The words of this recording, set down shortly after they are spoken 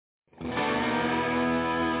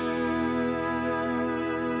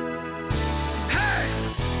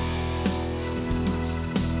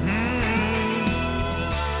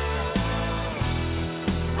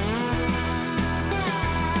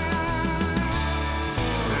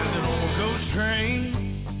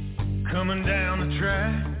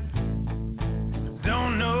track.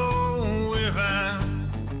 Don't know if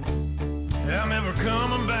I'm ever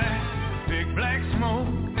coming back. Big black smoke,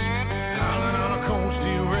 howling on a cold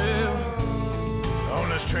steel rail. On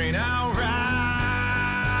this train I'll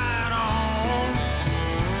ride on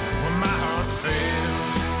when my heart fails.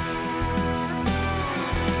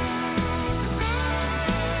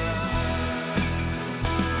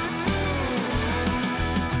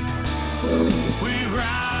 We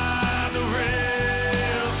ride the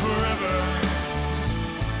rails forever.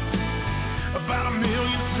 About 1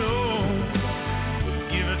 million souls,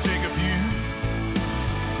 give or take a few.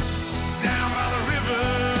 Down by the river,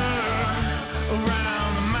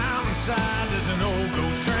 around the mountainside, there's an old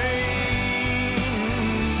ghost train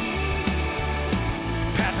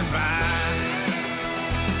passing by.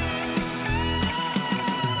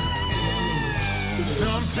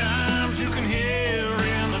 Sometimes you can hear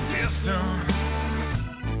in the distance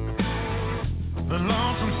the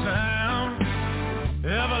lonesome sound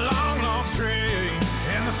of a long lost train,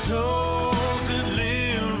 and the souls that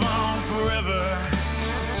live on forever,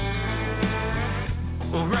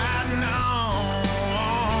 riding on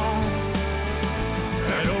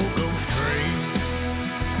that old ghost train.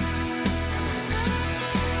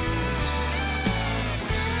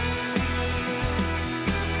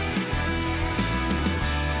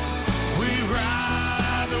 We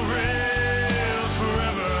ride the rails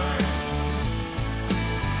forever.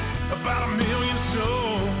 About 1 million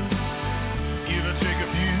souls, give or take a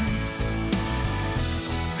few.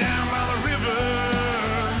 Down by the river,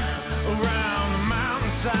 around the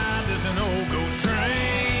mountainside, there's an old ghost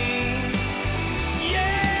train.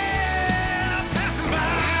 Yeah, passing by.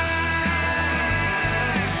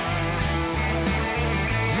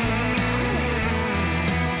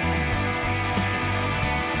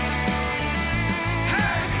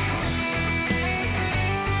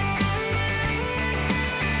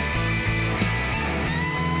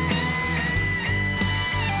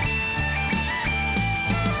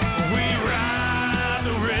 We ride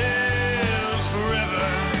the rails forever.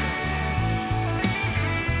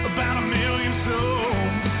 About 1 million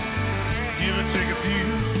souls, give or take a few.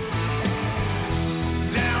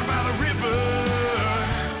 Down by the river,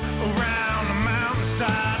 around the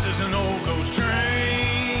mountainside, there's an old ghost train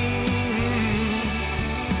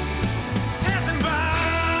passing by.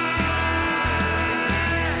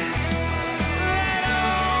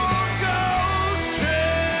 That old ghost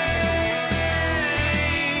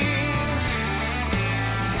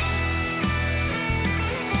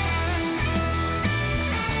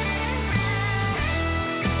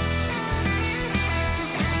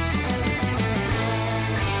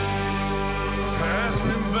pass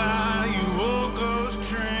me by, you old ghost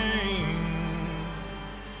train.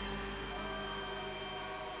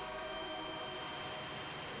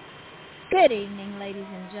 Good evening, ladies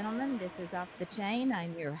and gentlemen. This is Off the Chain.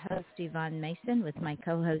 I'm your host, Yvonne Mason, with my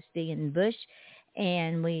co-host, Ian Bush.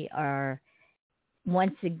 And we are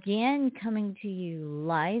once again coming to you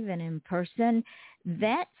live and in person.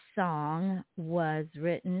 That song was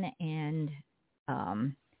written and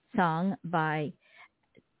sung by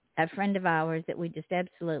a friend of ours that we just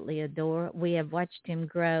absolutely adore. We have watched him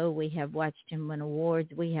grow. We have watched him win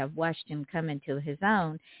awards. We have watched him come into his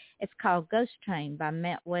own. It's called Ghost Train by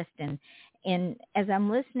Matt Westin. And as I'm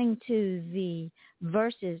listening to the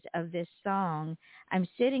verses of this song, I'm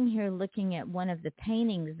sitting here looking at one of the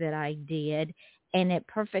paintings that I did, and it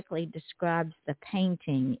perfectly describes the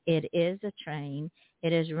painting. It is a train.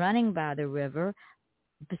 It is running by the river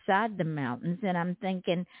beside the mountains, and I'm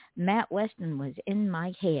thinking Matt Westin was in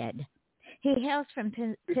my head. He hails from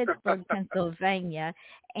Pittsburgh, Pennsylvania,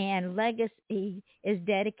 and legacy is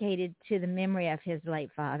dedicated to the memory of his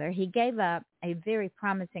late father. He gave up a very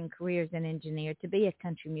promising career as an engineer to be a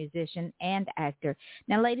country musician and actor.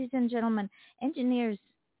 Now, ladies and gentlemen, engineers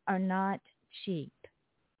are not cheap,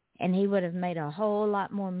 and he would have made a whole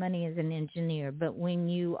lot more money as an engineer, but when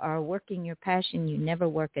you are working your passion, you never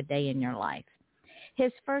work a day in your life.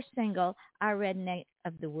 His first single, I Redneck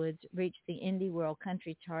of the Woods, reached the Indie World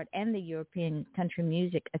Country Chart and the European Country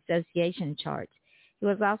Music Association charts. He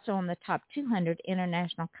was also on the top 200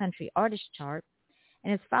 International Country Artist chart,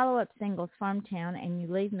 and his follow-up singles, Farmtown and You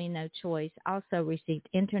Leave Me No Choice, also received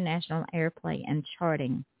international airplay and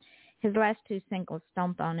charting. His last two singles,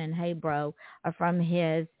 Stomp On and Hey Bro, are from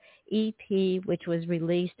his EP, which was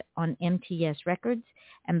released on MTS Records,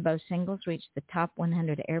 and both singles reached the top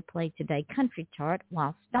 100 Airplay Today country chart,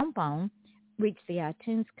 while Stomp On reached the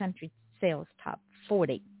iTunes Country Sales Top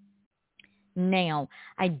 40. Now,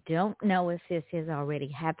 I don't know if this has already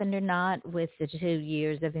happened or not with the 2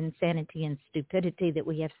 years of insanity and stupidity that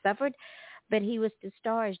we have suffered, but he was to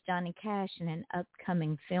star as Johnny Cash in an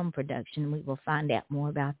upcoming film production. We will find out more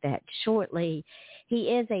about that shortly. He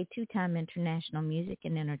is a 2-time International Music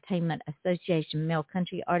and Entertainment Association Male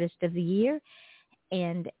Country Artist of the Year,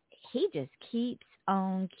 and he just keeps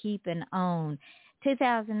on keeping on.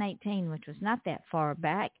 2018, which was not that far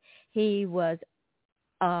back, he was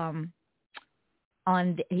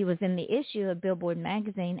he was in the issue of Billboard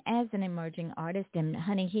magazine as an emerging artist, and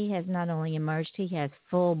honey, he has not only emerged, he has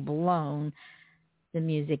full blown the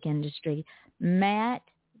music industry. Matt,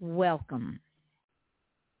 welcome.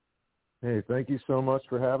 Hey, thank you so much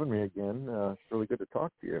for having me again. It's really good to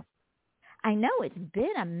talk to you. I know it's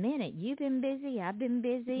been a minute. You've been busy. I've been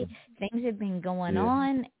busy. Things have been going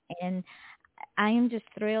on, and I am just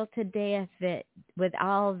thrilled to death that with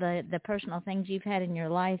all the personal things you've had in your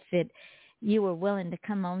life that you were willing to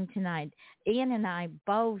come on tonight. Ian and I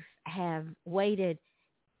both have waited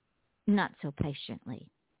not so patiently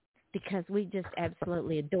because we just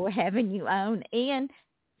absolutely adore having you on. Ian,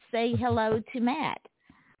 say hello to Matt.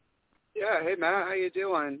 Yeah, hey Matt, how you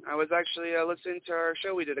doing? I was actually listening to our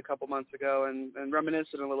show we did a couple months ago and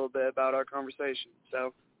reminiscing a little bit about our conversation. So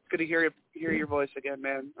it's good to hear your voice again,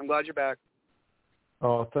 man. I'm glad you're back.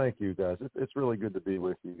 Oh, thank you, guys. It's really good to be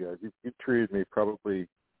with you guys. You've treated me probably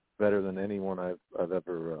better than anyone I've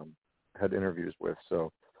ever had interviews with.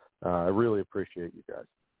 So I really appreciate you guys.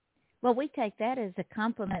 Well, we take that as a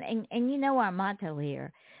compliment. And you know our motto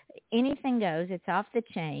here, anything goes. It's off the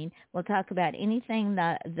chain. We'll talk about anything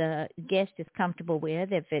that the guest is comfortable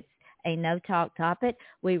with. If it's a no-talk topic,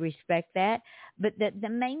 we respect that. But the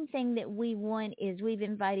main thing that we want is we've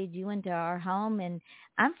invited you into our home, and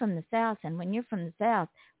I'm from the South, and when you're from the South,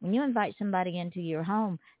 when you invite somebody into your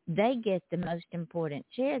home, they get the most important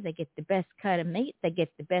share. They get the best cut of meat. They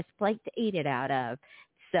get the best plate to eat it out of.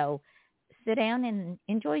 So sit down and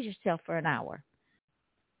enjoy yourself for an hour.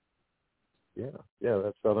 Yeah,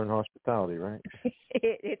 that's Southern hospitality, right?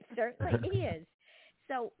 It certainly is.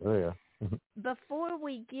 So before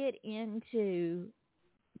we get into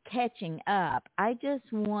catching up, I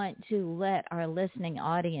just want to let our listening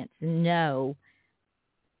audience know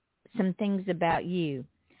some things about you.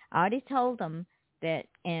 I already told them that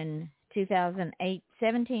in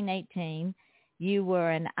 2017-18, you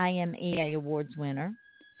were an IMEA Awards winner.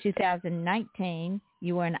 2019,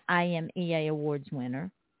 you were an IMEA Awards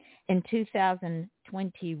winner. In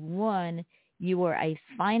 2021, you were a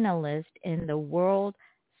finalist in the World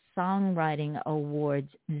Songwriting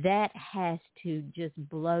Awards. That has to just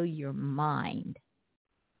blow your mind.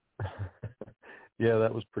 Yeah,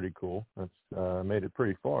 that was pretty cool. That's made it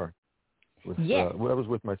pretty far. That was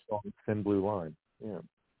with my song Thin Blue Line. Yeah,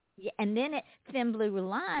 and then Thin Blue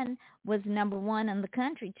Line was #1 on the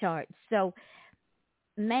country chart. So,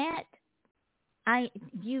 Matt,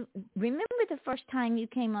 you remember the first time you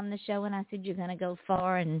came on the show and I said you're going to go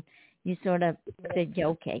far, and you sort of said, yeah,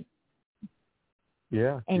 okay.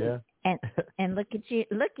 Yeah, and look at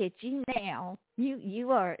you now.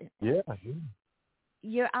 You are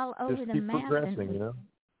you're all over just the keep map. Progressing, you know.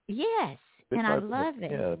 Yes, and I love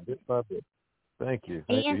it. Yeah, bit by bit. Thank you.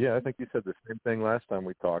 Yeah, I think you said the same thing last time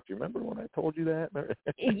we talked. You remember when I told you that?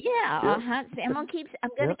 Yeah. See, I'm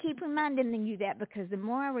gonna keep reminding you that, because the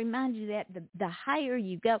more I remind you that, the higher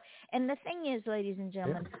you go. And the thing is, ladies and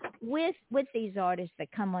gentlemen, with these artists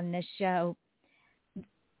that come on this show,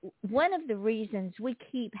 one of the reasons we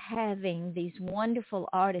keep having these wonderful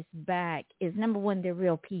artists back is, #1, they're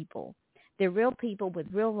real people. They're real people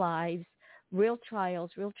with real lives, real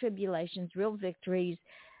trials, real tribulations, real victories,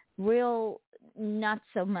 real not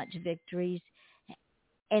so much victories,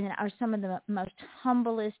 and are some of the most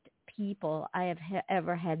humblest people I have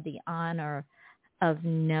ever had the honor of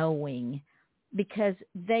knowing, because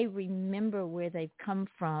they remember where they've come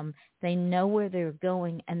from, they know where they're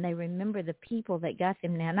going, and they remember the people that got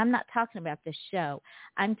them there. And I'm not talking about the show.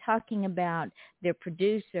 I'm talking about their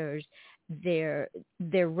producers, their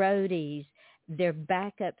roadies, their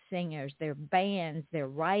backup singers, their bands, their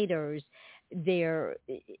writers, their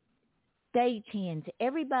stagehands,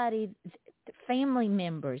 everybody, family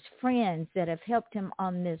members, friends that have helped him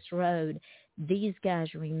on this road. These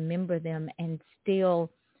guys remember them and still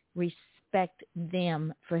respect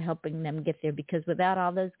them for helping them get there, because without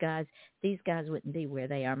all those guys, these guys wouldn't be where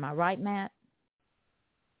they are. Am I right, Matt?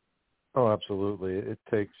 Oh, absolutely. It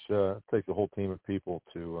takes a whole team of people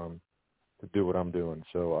to do what I'm doing.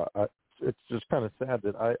 So it's just kind of sad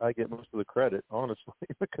that I get most of the credit, honestly,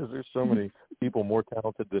 because there's so many people more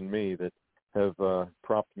talented than me that have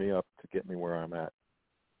propped me up to get me where I'm at.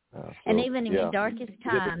 And even in your darkest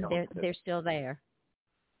time, they're still there.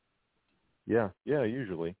 Yeah,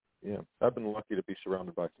 usually. Yeah, I've been lucky to be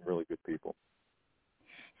surrounded by some really good people.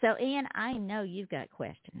 So, Ian, I know you've got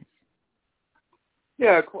questions.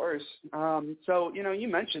 Yeah, of course. So, you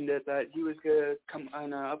mentioned it, that he was going to come on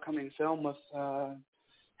an upcoming film with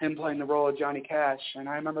him playing the role of Johnny Cash, and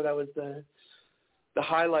I remember that was the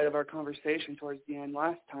highlight of our conversation towards the end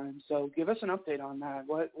last time. So give us an update on that.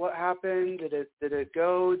 What happened? Did it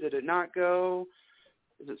go? Did it not go?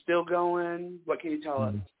 Is it still going? What can you tell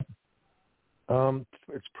us?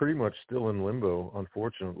 It's pretty much still in limbo,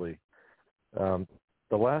 unfortunately.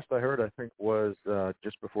 The last I heard, I think, was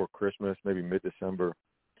just before Christmas, maybe mid-December.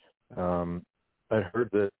 I heard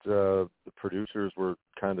that the producers were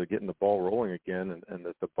kind of getting the ball rolling again, and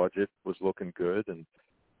that the budget was looking good, and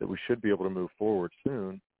that we should be able to move forward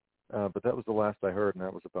soon. But that was the last I heard, and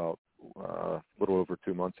that was about a little over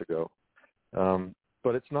 2 months ago.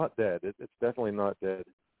 But it's not dead. It's definitely not dead.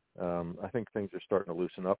 I think things are starting to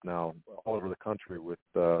loosen up now all over the country with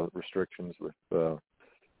restrictions with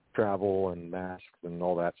travel and masks and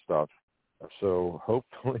all that stuff. So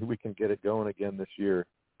hopefully we can get it going again this year,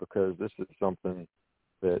 because this is something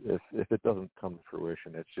that if it doesn't come to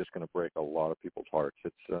fruition, it's just going to break a lot of people's hearts.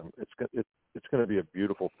 It's going to be a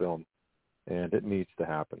beautiful film, and it needs to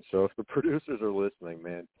happen. So if the producers are listening,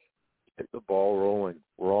 man, get the ball rolling.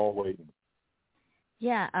 We're all waiting.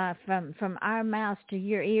 Yeah, from our mouths to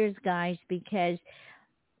your ears, guys, because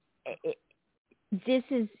this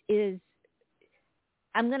is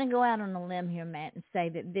I'm going to go out on a limb here, Matt, and say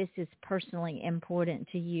that this is personally important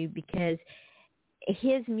to you, because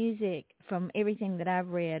his music, from everything that I've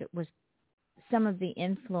read, was some of the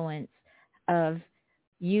influence of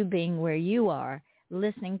you being where you are,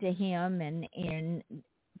 listening to him and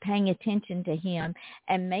paying attention to him,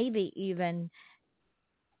 and maybe even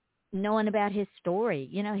knowing about his story.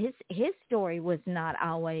 His story was not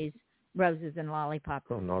always roses and lollipops.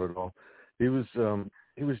 Oh, not at all. He was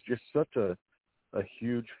just such a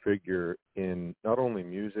huge figure in not only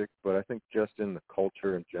music, but I think just in the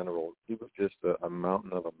culture in general. He was just a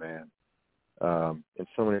mountain of a man in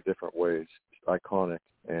so many different ways. Iconic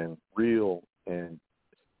and real and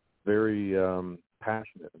very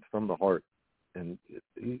passionate and from the heart. And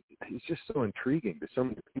he's just so intriguing to so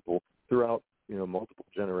many people throughout, multiple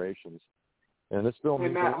generations. And this film... Hey,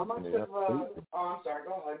 Matt, how much of... oh, I'm sorry,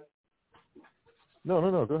 go ahead.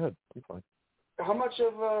 No, go ahead. I'm fine. How much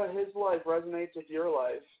of his life resonates with your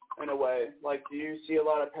life in a way? Like, do you see a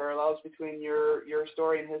lot of parallels between your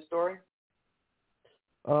story and his story?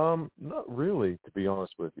 Not really, to be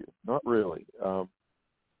honest with you. Not really. I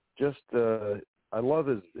love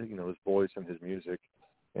his voice and his music,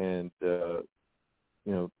 and the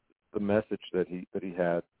message that he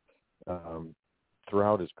had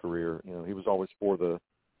throughout his career. He was always for the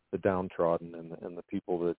downtrodden and the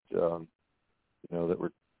people that that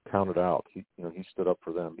were counted out. He stood up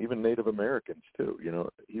for them, even Native Americans too.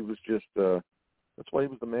 He was just that's why he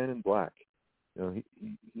was the man in black.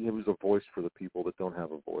 He was a voice for the people that don't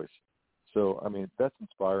have a voice. So I mean, that's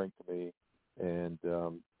inspiring to me, and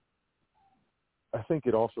I think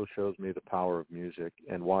it also shows me the power of music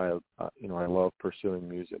and why I love pursuing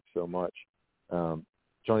music so much.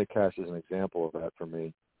 Johnny Cash is an example of that for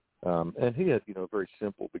me, and he had very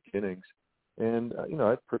simple beginnings, and I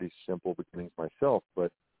had pretty simple beginnings myself,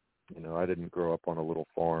 but I didn't grow up on a little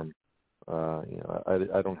farm.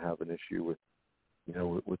 I don't have an issue with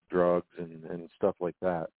with drugs and stuff like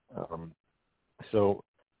that. So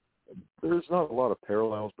there's not a lot of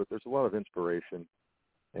parallels, but there's a lot of inspiration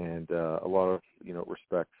and a lot of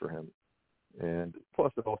respect for him. And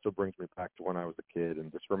plus, it also brings me back to when I was a kid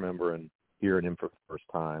and just remembering hearing him for the first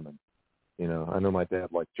time. And I know my dad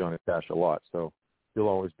liked Johnny Cash a lot, so he'll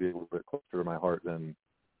always be a little bit closer to my heart than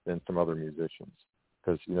some other musicians.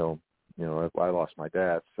 Because I lost my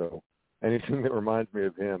dad, so anything that reminds me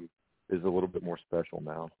of him is a little bit more special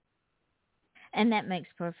now. And that makes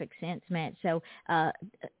perfect sense, Matt. So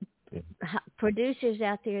producers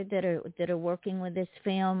out there that are working with this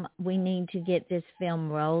film, we need to get this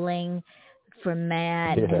film rolling for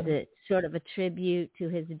Matt as a sort of a tribute to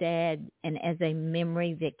his dad and as a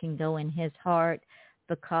memory that can go in his heart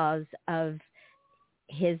because of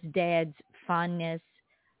his dad's fondness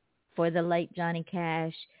for the late Johnny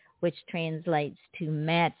Cash, which translates to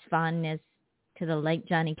Matt's fondness to the late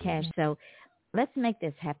Johnny Cash. So let's make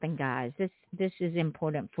this happen, guys. This is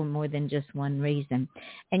important for more than just one reason.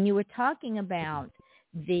 And you were talking about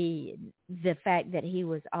the fact that he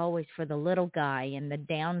was always for the little guy and the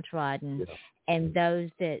downtrodden and those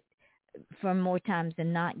that for more times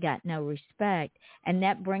than not got no respect. And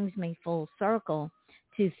that brings me full circle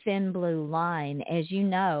to Thin Blue Line. As you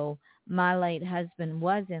know, my late husband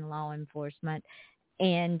was in law enforcement,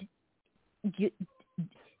 and it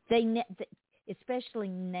especially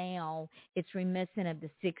now, it's reminiscent of the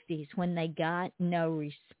 60s when they got no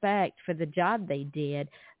respect for the job they did,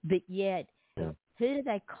 but yet who do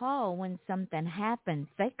they call when something happens?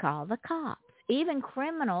 They call the cops. Even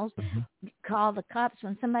criminals call the cops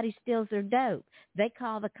when somebody steals their dope. They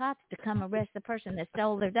call the cops to come arrest the person that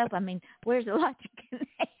stole their dope. I mean, where's the logic in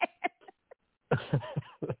that?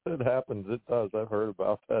 It happens. It does. I've heard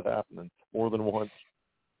about that happening more than once.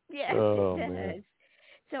 Yes, oh, it does. Man.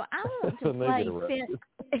 So I want to play.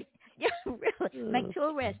 Yeah, really. Make 2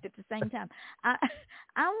 arrests at the same time. I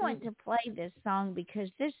want to play this song because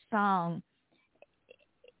this song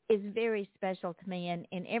is very special to me. And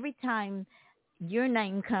every time your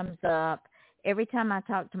name comes up, every time I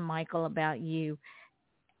talk to Michael about you,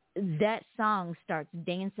 that song starts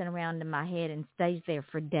dancing around in my head and stays there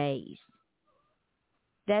for days.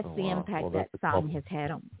 That's the impact that song has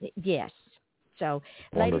had on me. Yes. So,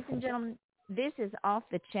 Wonderful. Ladies and gentlemen, this is Off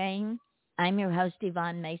the Chain. I'm your host,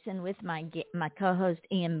 Yvonne Mason, with my co-host,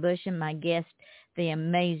 Ian Bush, and my guest, the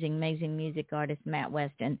amazing music artist, Matt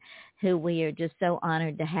Westin, who we are just so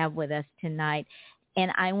honored to have with us tonight.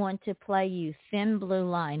 And I want to play you Thin Blue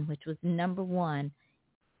Line, which was number 1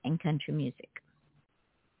 in country music.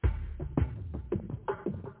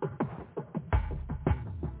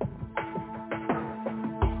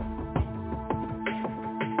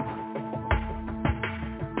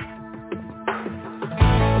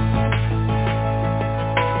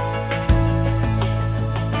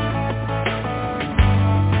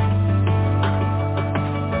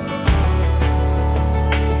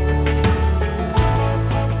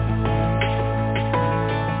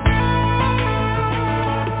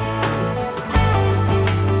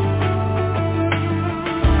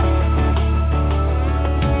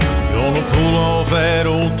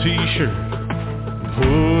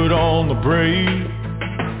 Put on the brave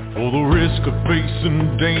for the risk of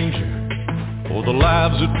facing danger, for the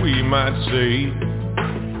lives that we might save.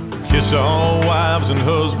 Kiss our wives and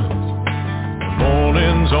husbands, the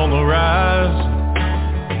morning's on the rise,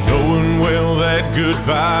 knowing well that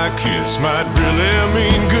goodbye kiss might really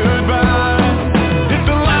mean goodbye. It's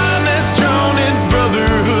a line that's drawn in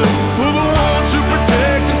brotherhood for the ones who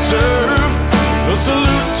protect and serve. A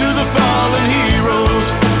salute to the fallen heroes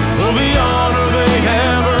for the honor they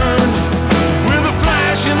have earned. With the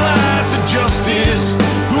flashing lights of justice,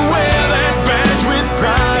 who wear that badge with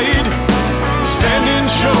pride, standing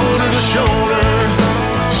shoulder to shoulder,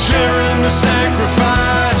 sharing the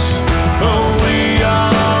sacrifice. Oh, we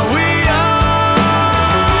are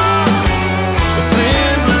the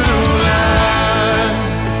thin blue line.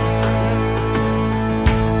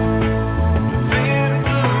 The thin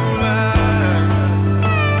blue line.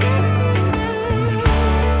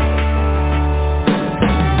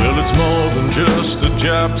 Well, it's more than just a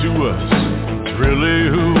job to us, it's really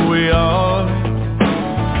who we are.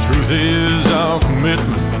 Truth is our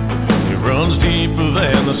commitment, it runs deeper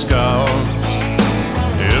than the scars.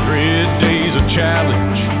 Every day's a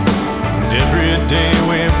challenge, and every day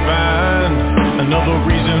we find another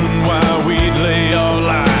reason why we'd lay our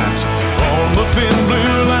lives on the thin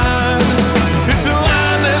blue line. It's a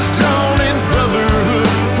line that's drawn in brotherhood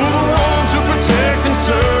for the ones who protect and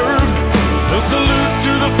serve. A salute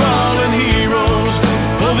to the fallen heroes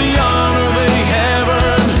for the honor they have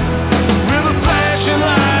earned. With the flashing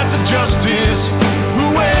lights of justice, who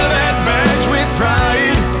wear that badge with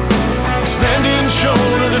pride, standing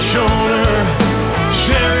shoulder to shoulder,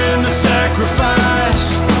 sharing the sacrifice.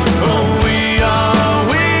 Oh, we are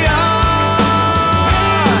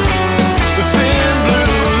the thin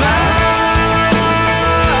blue line.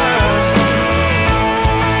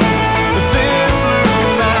 The thin blue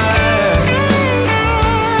line.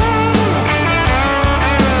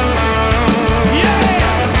 Yeah!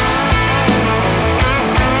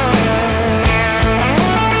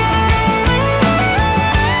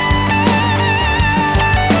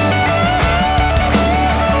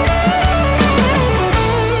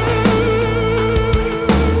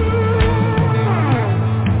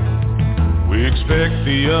 We expect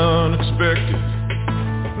the unexpected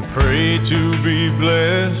and pray to be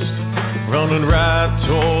blessed, running right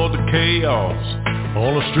toward the chaos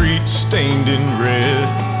on a street stained in red,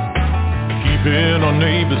 keeping our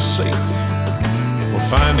neighbors safe. We're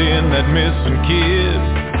finding that missing kid,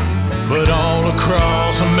 but all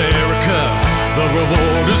across America, the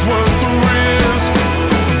reward is worth the risk.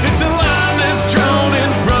 It's a line that's drawn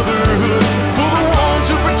in brotherhood for the ones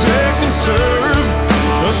who protect and serve.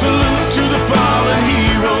 A salute to the fallen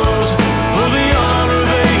heroes for the honor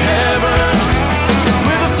they have earned.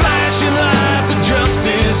 With the flashing lights of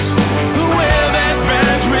justice, who wear that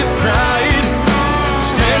badge with pride,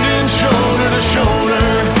 standing shoulder to shoulder,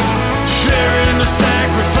 sharing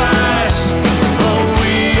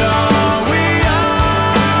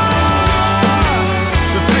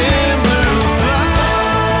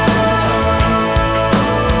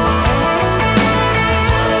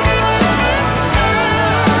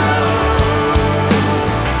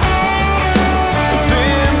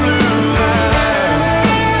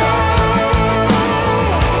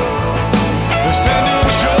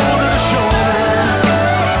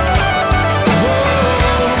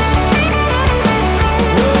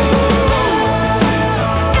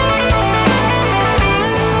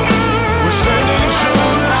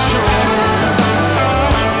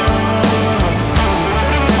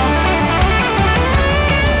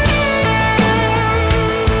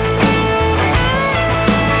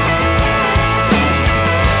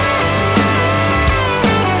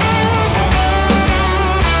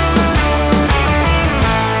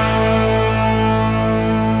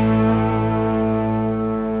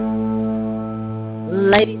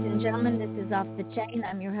and gentlemen, this is Off the Chain.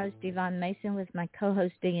 I'm your host, Yvonne Mason, with my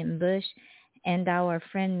co-host, Ian Bush, and our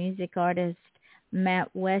friend, music artist,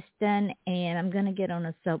 Matt Westin. And I'm going to get on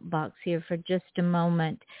a soapbox here for just a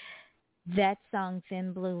moment. That song,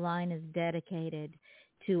 Thin Blue Line, is dedicated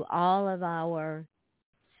to all of our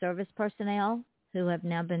service personnel who have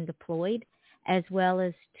now been deployed, as well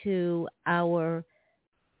as to our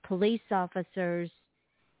police officers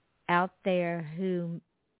out there who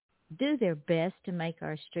do their best to make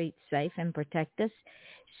our streets safe and protect us.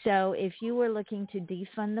 So if you were looking to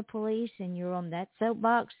defund the police and you're on that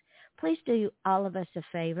soapbox, please do all of us a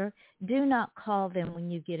favor. Do not call them when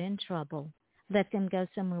you get in trouble. Let them go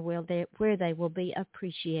somewhere where they will be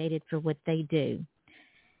appreciated for what they do.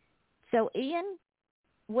 So, Ian,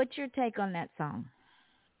 what's your take on that song?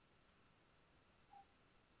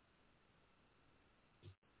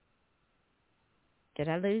 Did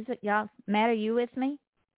I lose it, y'all? Matt, are you with me?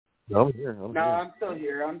 I'm here. I'm still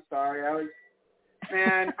here. I'm sorry.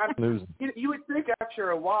 I'm you would think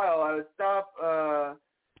after a while I would stop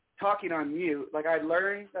talking on mute. Like I'd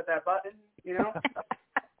learn that button,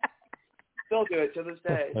 Still do it to this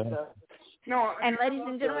day. So. No. And ladies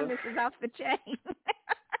and gentlemen, this is Off the Chain.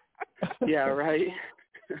 Yeah, right.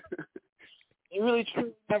 You really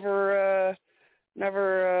never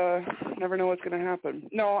know what's going to happen.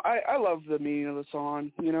 No, I love the meaning of the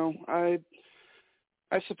song.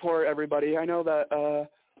 I support everybody. I know that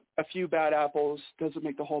a few bad apples doesn't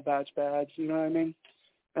make the whole batch bad. You know what I mean?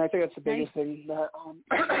 And I think that's the biggest thing that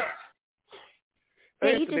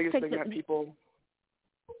people.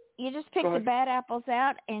 You just pick the bad apples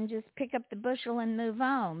out and just pick up the bushel and move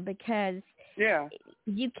on, because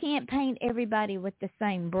you can't paint everybody with the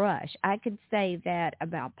same brush. I could say that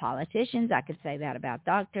about politicians. I could say that about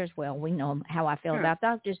doctors. Well, we know how I feel about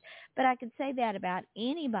doctors, but I could say that about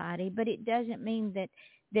anybody, but it doesn't mean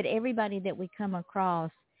that everybody that we come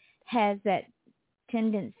across has that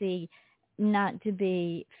tendency not to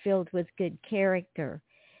be filled with good character.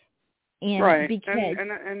 And right. Because,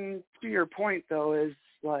 and to your point, though, is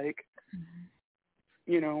like,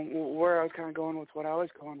 where I was kind of going with what I was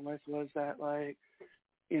going with was that, like,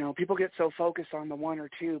 people get so focused on the one or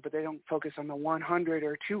two, but they don't focus on the 100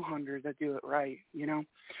 or 200 that do it right,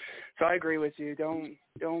 So I agree with you. Don't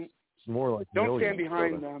it's more like don't millions, stand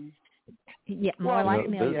behind them. Yeah, more like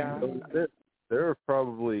millions. There are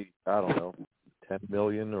probably, 10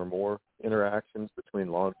 million or more interactions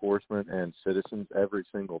between law enforcement and citizens every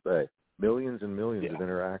single day. Millions and millions of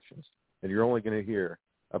interactions. And you're only going to hear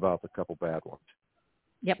about the couple bad ones.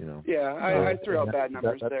 Yep. Yeah, I threw out bad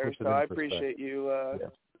numbers there, so I appreciate you.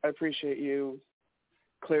 I appreciate you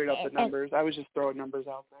cleared up the numbers. I was just throwing numbers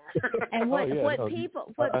out there. And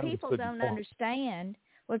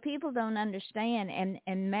people don't understand,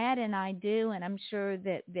 and Matt and I do, and I'm sure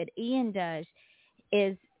that Ian does,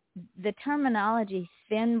 is the terminology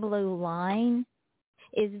thin blue line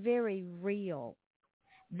is very real.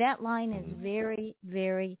 That line is very,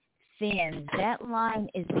 very thin. That line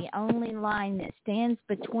is the only line that stands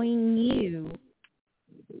between you,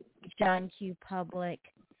 John Q. Public,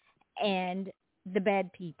 and the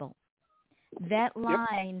bad people. That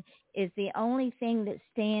line is the only thing that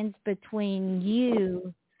stands between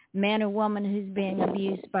you, man or woman who's being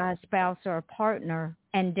abused by a spouse or a partner,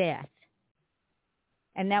 and death.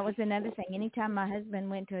 And that was another thing. Anytime my husband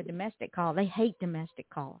went to a domestic call, they hate domestic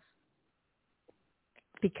calls,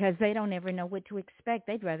 because they don't ever know what to expect.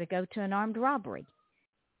 They'd rather go to an armed robbery.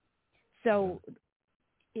 So,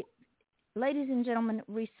 ladies and gentlemen,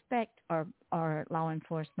 respect our law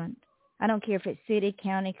enforcement. I don't care if it's city,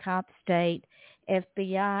 county, cop, state,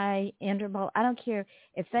 FBI, Interpol. I don't care.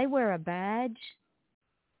 If they wear a badge,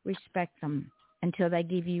 respect them until they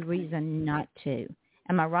give you reason not to.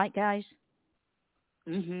 Am I right, guys?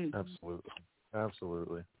 Mm-hmm.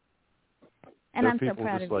 Absolutely. And They're I'm so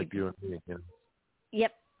proud just of like you. and me.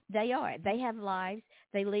 Yep, they are. They have lives.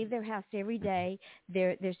 They leave their house every day.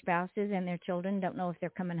 Their spouses and their children don't know if they're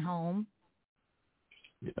coming home.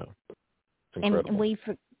 Yeah, it's incredible. And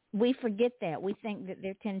we forget that. We think that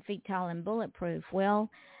they're 10 feet tall and bulletproof. Well,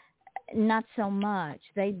 not so much.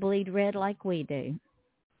 They bleed red like we do.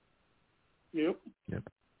 Yep.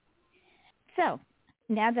 So,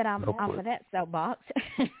 now that I'm off of that soapbox,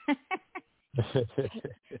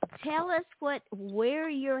 tell us where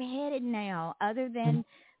you're headed now, other than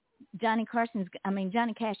Johnny Cash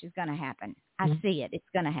is going to happen. I see it. It's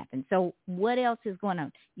going to happen. So what else is going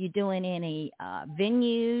on? You doing any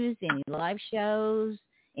venues, any live shows,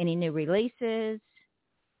 any new releases?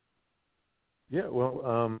 Yeah,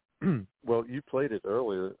 well, you played it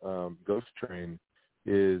earlier. Ghost Train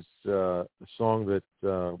is a song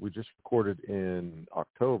that we just recorded in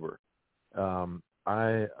October.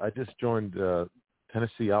 I just joined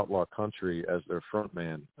Tennessee Outlaw Country as their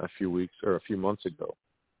frontman a few months ago,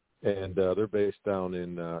 and they're based down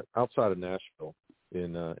in outside of Nashville,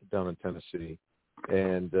 down in Tennessee,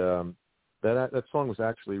 and that song was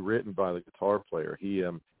actually written by the guitar player. He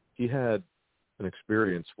had an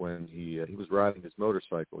experience when he was riding his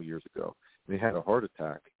motorcycle years ago, and he had a heart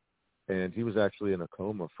attack, and he was actually in a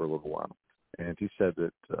coma for a little while. And he said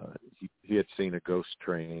that he had seen a ghost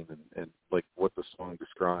train and like what the song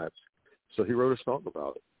describes. So he wrote a song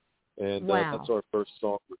about it, and wow. That's our first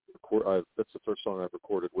song. That's the first song I've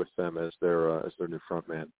recorded with them as their new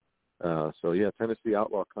frontman. So yeah, Tennessee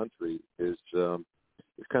Outlaw Country is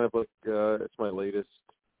kind of like it's my latest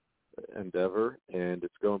endeavor, and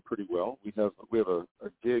it's going pretty well. We have a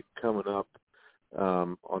gig coming up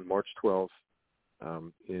on March 12th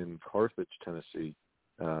in Carthage, Tennessee.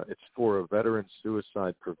 It's for a veteran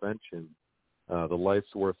suicide prevention. The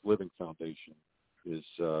Life's Worth Living Foundation is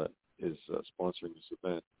sponsoring this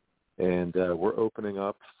event, and we're opening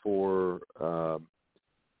up for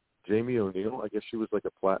Jamie O'Neill. I guess she was like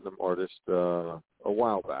a platinum artist a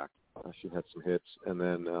while back. She had some hits, and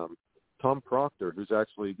then Tom Proctor, who's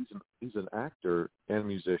actually he's an actor and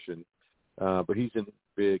musician, but he's in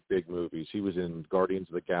big movies. He was in Guardians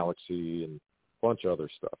of the Galaxy and a bunch of other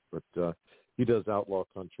stuff, but he does outlaw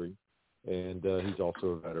country, and he's also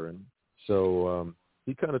a veteran. So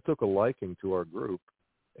he kind of took a liking to our group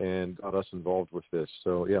and got us involved with this.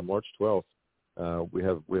 So yeah, March 12th, we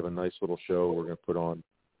have a nice little show we're going to put on,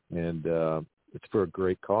 and it's for a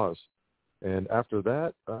great cause. And after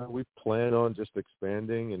that, we plan on just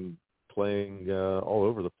expanding and playing all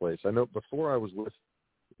over the place. I know before I was with,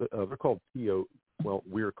 they're called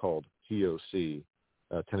we're called TOC,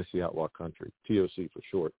 Tennessee Outlaw Country, TOC for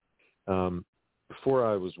short. Before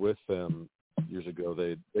I was with them years ago,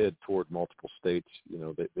 they had toured multiple states. You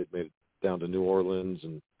know, they'd made it down to New Orleans,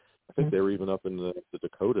 and I think they were even up in the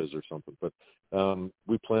Dakotas or something. But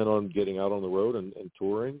we plan on getting out on the road and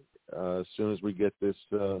touring as soon as we get this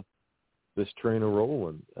train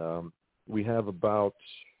a-rolling. We have about,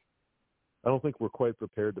 I don't think we're quite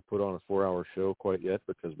prepared to put on a 4-hour show quite yet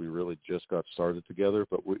because we really just got started together,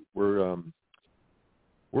 but we're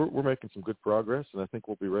making some good progress, and I think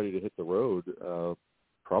we'll be ready to hit the road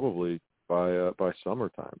probably by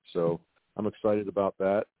summertime. So I'm excited about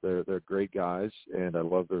that. They're great guys, and I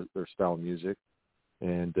love their style of music.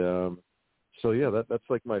 And so yeah, that's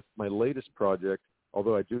like my latest project.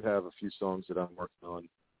 Although I do have a few songs that I'm working on,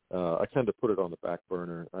 I tend to put it on the back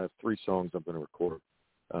burner. I have 3 songs I'm going to record,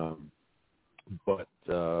 but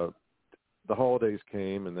the holidays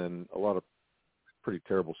came, and then a lot of pretty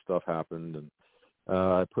terrible stuff happened, and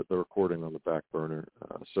I put the recording on the back burner.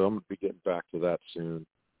 So I'm going to be getting back to that soon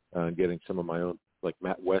and getting some of my own, like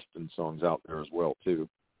Matt Westin songs out there as well, too.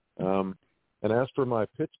 And as for my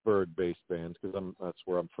Pittsburgh-based band, because that's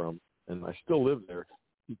where I'm from, and I still live there,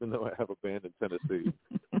 even though I have a band in Tennessee.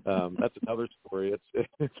 That's another story.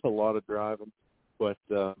 It's a lot of driving, but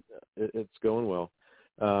it's going well.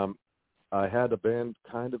 I had a band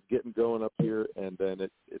kind of getting going up here, and then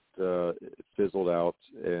it fizzled out,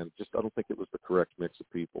 and just I don't think it was the correct mix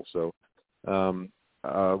of people. So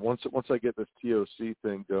once I get this TOC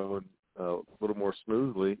thing going a little more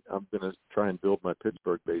smoothly, I'm going to try and build my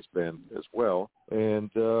Pittsburgh-based band as well, and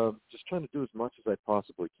just trying to do as much as I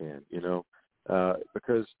possibly can,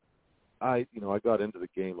 because I got into the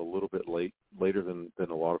game a little bit later than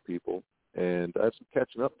a lot of people, and I have some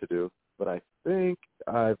catching up to do. But I think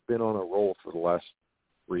I've been on a roll for the last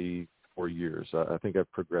 3-4 years. I think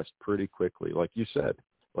I've progressed pretty quickly, like you said,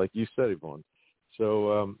 Yvonne.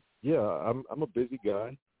 So yeah, I'm a busy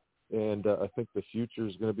guy, and I think the future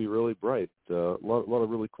is going to be really bright. A lot of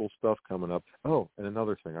really cool stuff coming up. Oh, and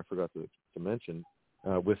another thing I forgot to mention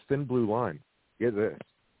with Thin Blue Line. Get this,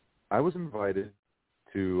 I was invited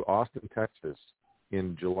to Austin, Texas,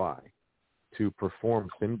 in July to perform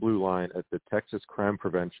Thin Blue Line at the Texas Crime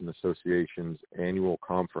Prevention Association's annual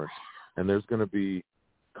conference. And there's going to be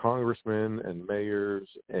congressmen and mayors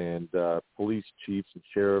and police chiefs and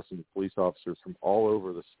sheriffs and police officers from all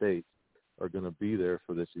over the state are going to be there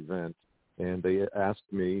for this event. And they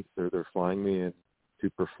asked me, they're flying me in to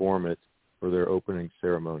perform it for their opening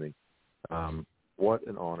ceremony. What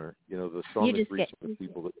an honor. The song is reaching the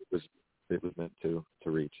people that it was meant to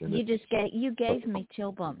reach. And you gave me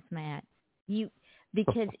chill bumps, Matt.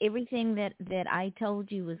 Because everything that I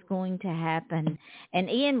told you was going to happen, and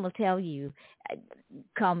Ian will tell you,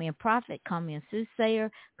 call me a prophet, call me a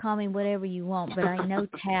soothsayer, call me whatever you want, but I know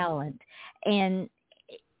talent. And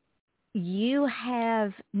you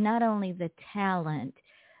have not only the talent,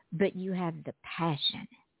 but you have the passion.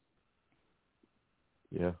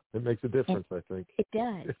 Yeah, it makes a difference, I think. It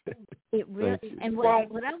does. It really. And what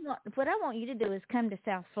I want you to do is come to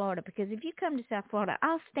South Florida, because if you come to South Florida,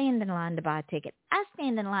 I'll stand in line to buy a ticket. I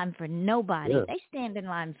stand in line for nobody. Yeah. They stand in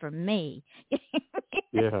line for me.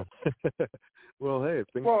 Yeah. Well, hey, if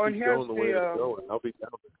things keep going the way they're going, I'll be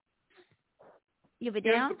down there. You'll be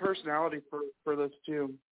down? Here's the personality for this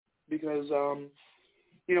too, because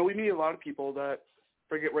we meet a lot of people that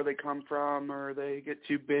forget where they come from, or they get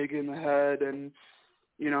too big in the head, and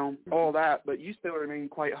all that. But you still remain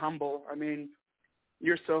quite humble. I mean,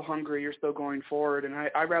 you're so hungry, you're still going forward, and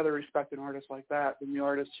I rather respect an artist like that than the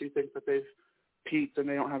artists who think that they've peaked and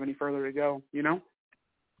they don't have any further to go.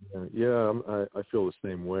 Yeah, I feel the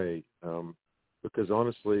same way, because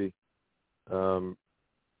honestly, I'm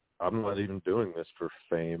not even doing this for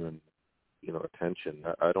fame and attention.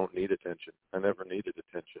 I don't need attention. I never needed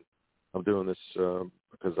attention. I'm doing this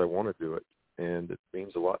because I want to do it, and it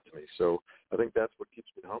means a lot to me. So I think that's what keeps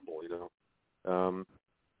me humble.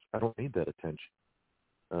 I don't need that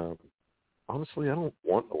attention. Honestly, I don't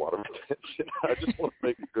want a lot of attention. I just want to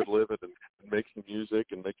make a good living and make some music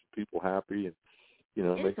and make some people happy and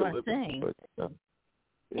make a living. But, yeah.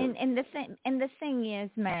 And the thing is,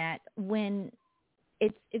 Matt, when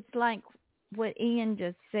it's like what Ian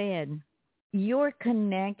just said, your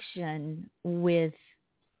connection with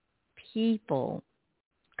people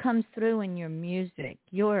comes through in your music.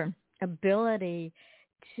 Your ability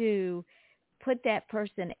to put that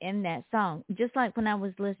person in that song, just like when I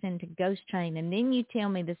was listening to Ghost Train, and then you tell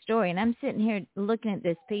me the story, and I'm sitting here looking at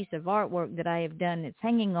this piece of artwork that I have done. It's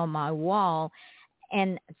hanging on my wall.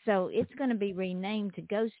 And so it's going to be renamed to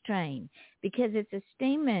Ghost Train, because it's a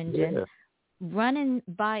steam engine running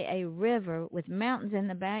by a river with mountains in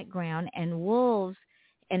the background and wolves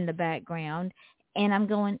in the background. And I'm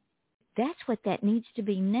going, that's what that needs to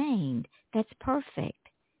be named. That's perfect.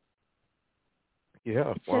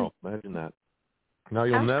 Yeah, wow, imagine that. Now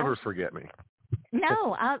you'll never forget me.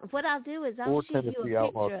 No, what I'll do is I'll shoot you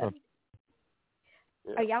a picture.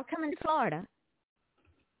 Yeah. Are y'all coming to Florida?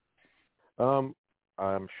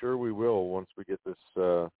 I'm sure we will once we get this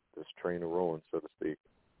train rolling, so to speak.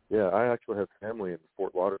 Yeah, I actually have family in the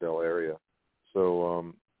Fort Lauderdale area,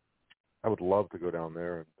 so I would love to go down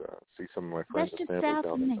there and see some of my friends and family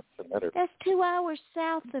down there. That's 2 hours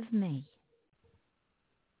south of me.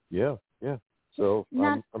 Yeah. So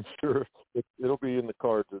I'm sure it'll be in the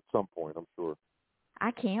cards at some point, I'm sure.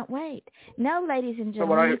 I can't wait. No, ladies and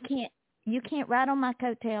gentlemen, you can't ride on my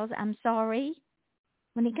coattails. I'm sorry.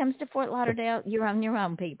 When it comes to Fort Lauderdale, you're on your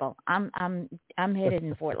own, people. I'm headed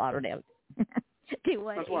in Fort Lauderdale.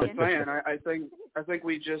 That's what I'm saying. I think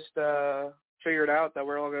we just figured out that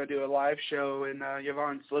we're all going to do a live show in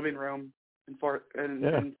Yvonne's living room in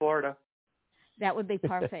Florida. That would be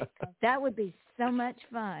perfect. That would be so much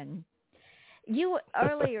fun.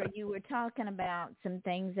 Earlier you were talking about some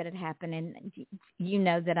things that had happened, and you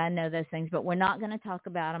know that I know those things, but we're not going to talk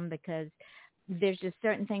about them because there's just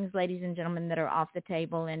certain things, ladies and gentlemen, that are off the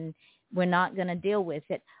table, and we're not going to deal with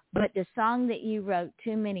it. But the song that you wrote,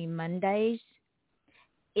 Too Many Mondays,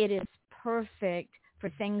 it is perfect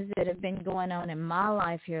for things that have been going on in my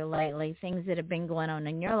life here lately, things that have been going on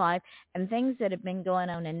in your life, and things that have been going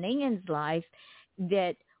on in Ian's life,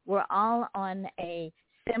 that we're all on a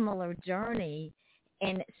similar journey.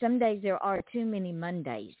 And some days there are too many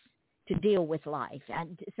Mondays to deal with life.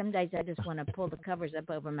 Some days I just want to pull the covers up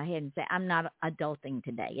over my head and say, I'm not adulting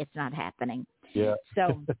today. It's not happening. Yeah.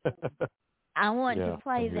 So I want to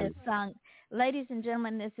play this song. Ladies and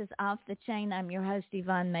gentlemen, this is Off the Chain. I'm your host,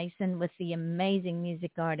 Yvonne Mason, with the amazing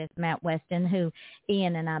music artist, Matt Westin, who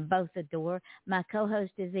Ian and I both adore. My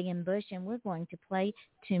co-host is Ian Bush, and we're going to play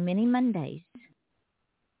Too Many Mondays.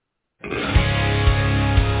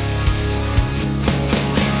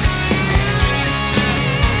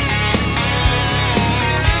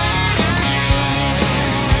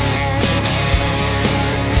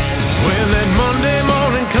 When that Monday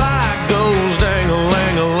morning clock goes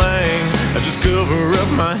dang-a-lang-a-lang, I just cover up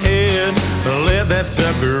my head and let that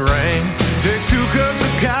sucker ring. Take 2 cups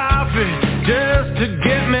of coffee just to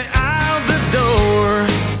get me out the door.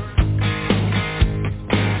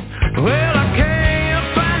 Well, I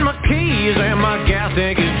can't find my keys and my gas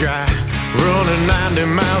tank is dry. Running 90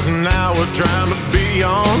 miles an hour trying to be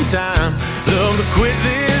on time. Love to quit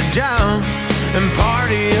this job and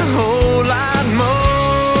party a whole lot more.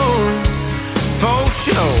 For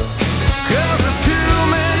sure, 'cause there's too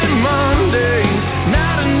many Mondays,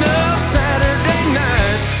 not enough Saturday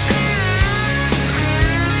nights.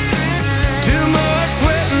 Too much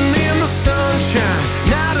sweating in the sunshine,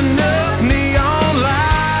 not enough neon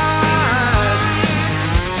lights.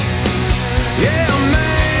 Yeah, a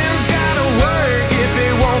man's gotta work if he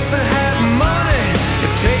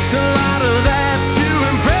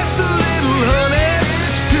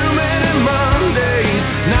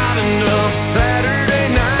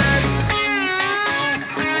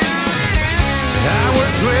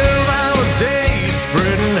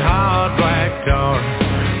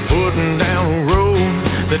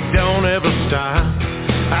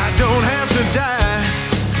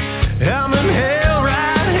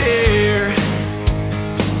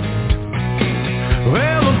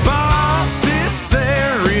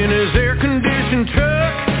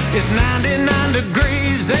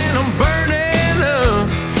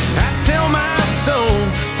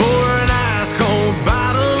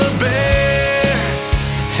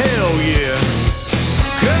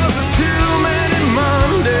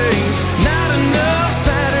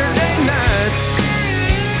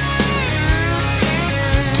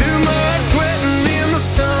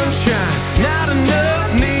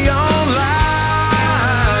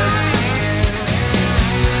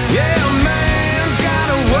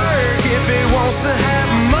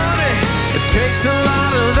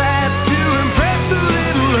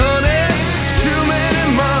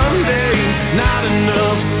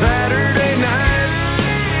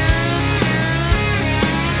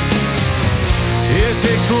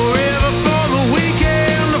takes forever for the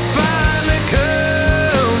weekend to finally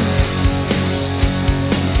come.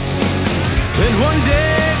 And one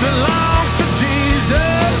day belongs to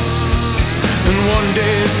Jesus, and one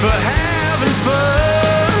day's for having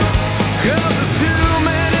fun. 'Cause there's too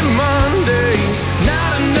many Mondays,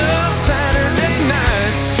 not enough Saturday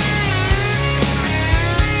nights.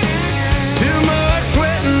 Too much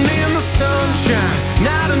sweating in the sunshine,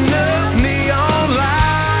 not enough neon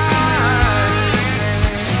lights.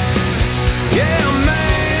 Yeah, a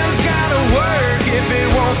man's gotta work if he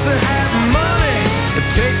wants to have money. It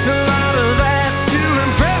takes a lot of that to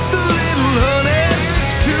impress the little honey.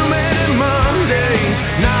 Too many Mondays,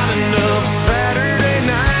 not enough Saturday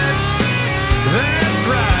nights. That's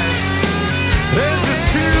right. There's just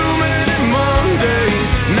too many Mondays,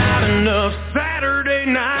 not enough Saturday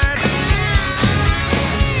nights.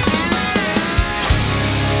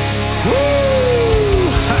 Woo!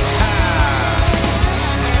 Ha ha!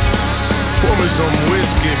 Pour me some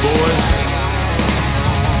whiskey, boys.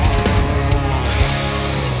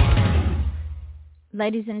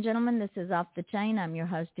 Ladies and gentlemen, this is Off the Chain. I'm your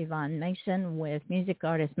host, Yvonne Mason, with music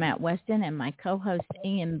artist Matt Westin and my co-host,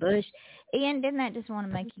 Ian Bush. Ian, didn't that just want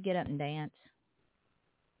to make you get up and dance?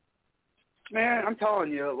 Man, I'm telling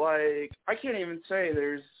you, like, I can't even say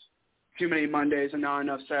there's too many Mondays and not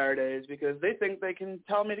enough Saturdays because they think they can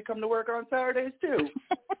tell me to come to work on Saturdays too.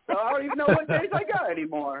 So I don't even know what days I got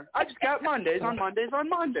anymore. I just got Mondays on Mondays on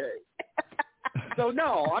Mondays. So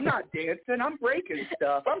no, I'm not dancing. I'm breaking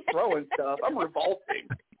stuff. I'm throwing stuff. I'm revolting.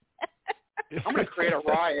 I'm going to create a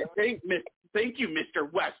riot. Thank you, Mr.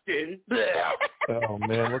 Westin. Oh,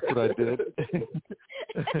 man, look what I did.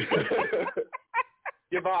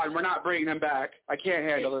 Yvonne, we're not bringing him back. I can't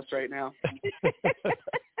handle this right now.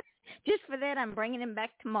 Just for that, I'm bringing him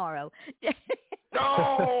back tomorrow.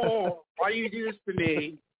 No! Why do you do this to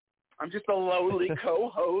me? I'm just a lowly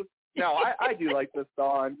co-host. No, I do like this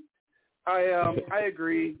song. I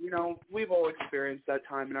agree. You know, we've all experienced that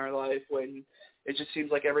time in our life when it just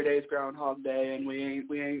seems like every day is Groundhog Day and we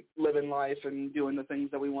ain't living life and doing the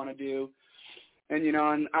things that we want to do. And, you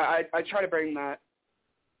know, and I try to bring that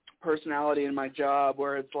personality in my job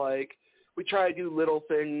where it's like we try to do little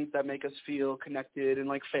things that make us feel connected and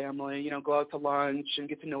like family, you know, go out to lunch and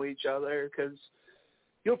get to know each other because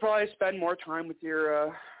you'll probably spend more time with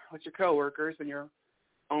your coworkers than your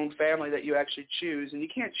own family that you actually choose, and you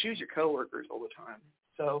can't choose your coworkers all the time.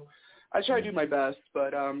 So I try to do my best,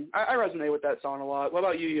 but I resonate with that song a lot. What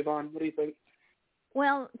about you, Yvonne? What do you think?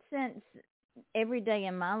 Well, since every day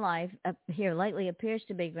in my life up here lately appears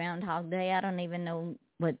to be Groundhog Day, I don't even know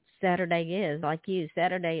what Saturday is. Like you,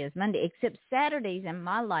 Saturday is Monday, except Saturdays in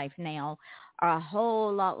my life now are a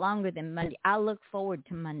whole lot longer than Monday. I look forward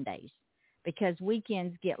to Mondays because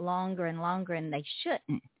weekends get longer and longer, and they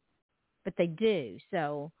shouldn't. But they do,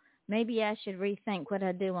 so maybe I should rethink what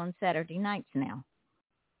I do on Saturday nights now.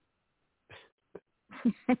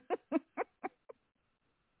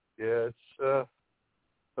 Yeah, it's,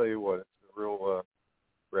 tell you what, it's a real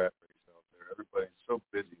rat race out there. Everybody's so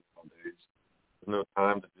busy nowadays. There's no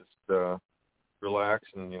time to just relax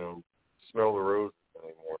and, you know, smell the roses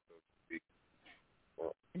anymore, so to speak.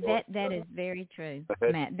 That is very true,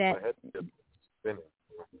 Matt.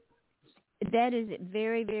 That is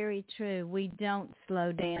very, very true. We don't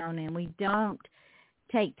slow down and we don't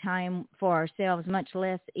take time for ourselves, much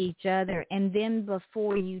less each other. And then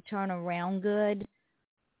before you turn around good,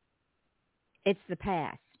 it's the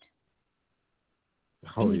past.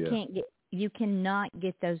 Oh, and you cannot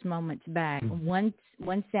get those moments back. Once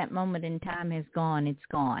that moment in time has gone, it's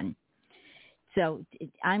gone. So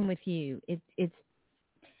I'm with you. It's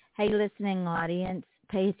hey, listening audience,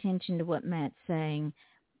 pay attention to what Matt's saying.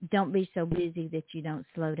 Don't be so busy that you don't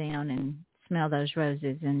slow down and smell those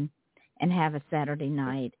roses and have a Saturday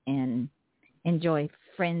night and enjoy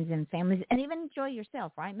friends and families and even enjoy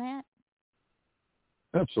yourself, right, Matt?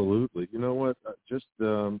 Absolutely. You know what? Just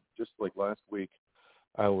like last week,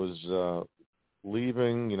 I was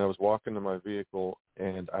leaving. You know, I was walking to my vehicle,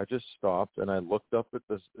 and I just stopped and I looked up at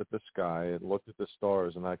the sky and looked at the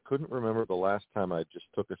stars, and I couldn't remember the last time I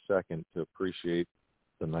just took a second to appreciate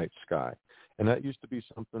the night sky. And that used to be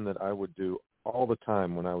something that I would do all the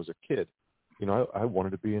time when I was a kid. You know, I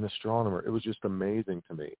wanted to be an astronomer. It was just amazing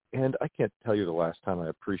to me. And I can't tell you the last time I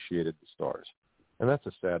appreciated the stars. And that's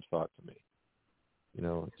a sad thought to me. You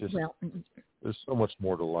know, there's so much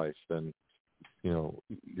more to life than, you know,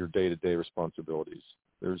 your day-to-day responsibilities.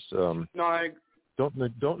 There's don't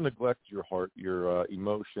neglect your heart, your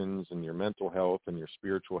emotions, and your mental health and your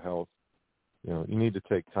spiritual health. You know, you need to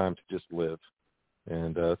take time to just live.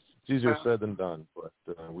 And it's easier said than done, but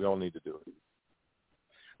we all need to do it.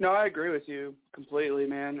 No, I agree with you completely,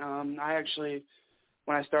 man. I actually,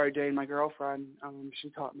 when I started dating my girlfriend, she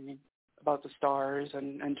taught me about the stars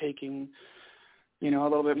and taking, a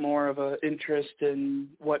little bit more of an interest in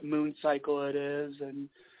what moon cycle it is. And,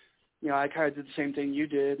 I kind of did the same thing you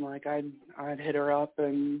did. Like, I'd hit her up,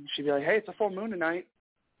 and she'd be like, hey, it's a full moon tonight.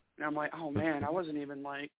 And I'm like, oh, man, I wasn't even,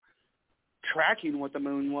 like, tracking what the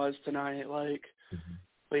moon was tonight. Like,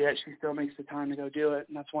 but yet she still makes the time to go do it.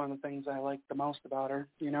 And that's one of the things I like the most about her,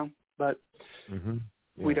 But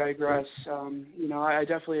we digress. I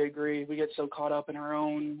definitely agree. We get so caught up in our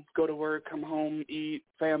own go to work, come home, eat,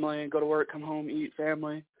 family, go to work, come home, eat,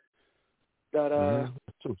 family. That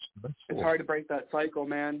it's hard to break that cycle,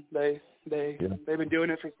 man. They've been doing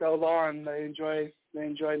it for so long. They enjoy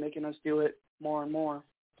making us do it more and more.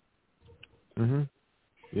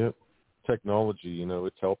 Yep. Technology,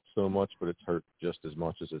 it's helped so much, but it's hurt just as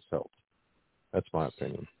much as it's helped. That's my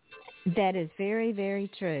opinion. That is very, very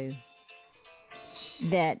true.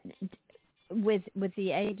 That with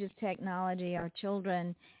the age of technology, our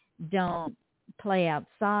children don't play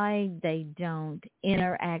outside. They don't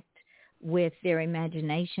interact with their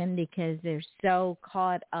imagination because they're so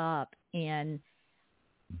caught up in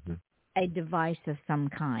a device of some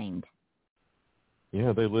kind.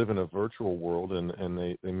 Yeah, they live in a virtual world, and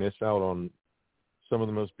they miss out on some of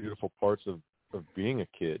the most beautiful parts of being a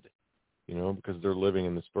kid, because they're living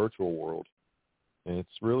in this virtual world. And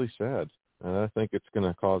it's really sad. And I think it's going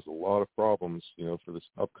to cause a lot of problems, for this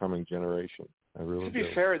upcoming generation. I really do. To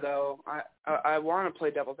be fair, though, I want to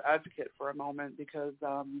play devil's advocate for a moment because,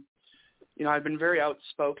 I've been very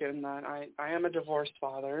outspoken that I am a divorced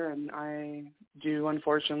father, and I do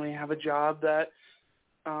unfortunately have a job that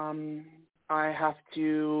I have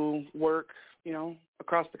to work,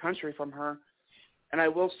 across the country from her. And I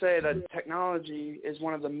will say that technology is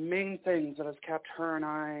one of the main things that has kept her and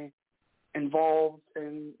I involved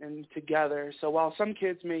and together. So while some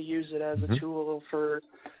kids may use it as a tool for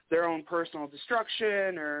their own personal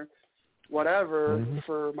destruction or whatever,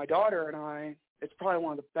 for my daughter and I, it's probably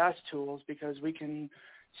one of the best tools because we can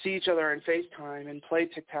see each other on FaceTime and play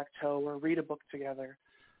tic-tac-toe or read a book together.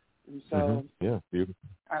 And so yeah, beautiful.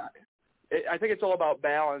 I think it's all about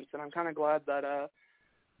balance, and I'm kind of glad that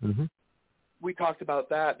we talked about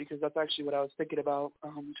that because that's actually what I was thinking about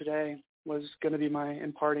today was going to be my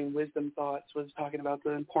imparting wisdom thoughts, was talking about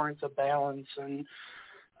the importance of balance. And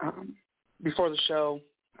before the show,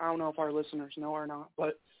 I don't know if our listeners know or not,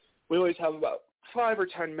 but we always have about 5 or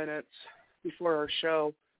 10 minutes before our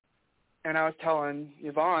show, and I was telling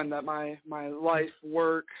Yvonne that my life,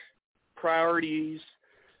 work, priorities,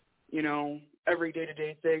 every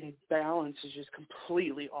day-to-day thing, balance is just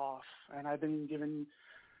completely off, and I've been given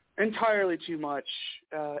entirely too much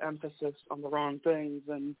emphasis on the wrong things,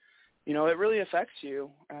 and, it really affects you,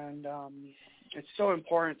 and it's so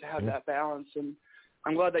important to have that balance, and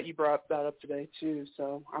I'm glad that you brought that up today, too.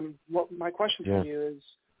 So my question for you is,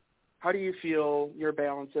 how do you feel your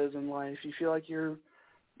balance is in life? You feel like you're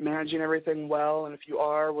managing everything well, and if you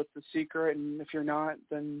are, what's the secret, and if you're not,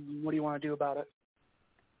 then what do you want to do about it?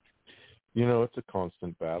 It's a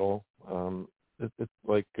constant battle. It's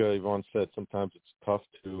like Yvonne said, sometimes it's tough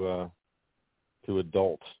to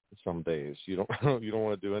adult some days. You don't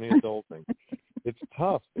want to do any adulting. It's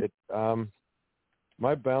tough.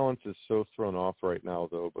 My balance is so thrown off right now,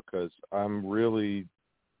 though, because I'm really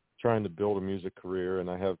trying to build a music career, and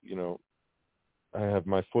I have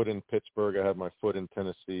my foot in Pittsburgh, I have my foot in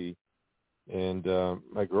Tennessee, and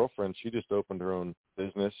my girlfriend, she just opened her own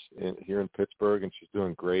business here in Pittsburgh, and she's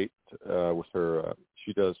doing great with her.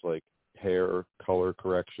 She does like hair color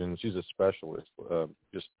correction. She's a specialist.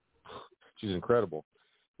 She's incredible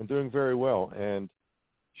and doing very well. And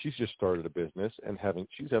she's just started a business and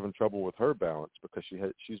she's having trouble with her balance because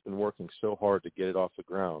she's been working so hard to get it off the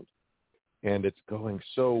ground, and it's going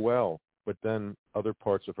so well. But then other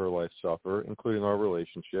parts of her life suffer, including our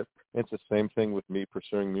relationship. And it's the same thing with me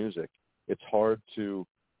pursuing music. It's hard to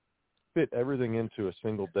fit everything into a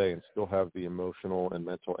single day and still have the emotional and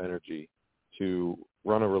mental energy to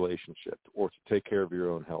run a relationship or to take care of your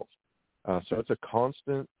own health. So it's a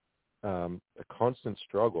constant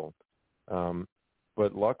struggle.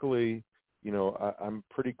 But luckily, I'm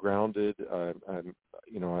pretty grounded. I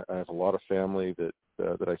have a lot of family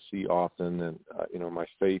that I see often, and my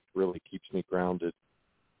faith really keeps me grounded.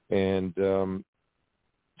 And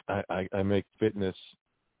I make fitness.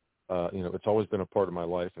 It's always been a part of my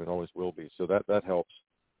life, and it always will be. So that helps.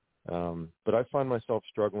 But I find myself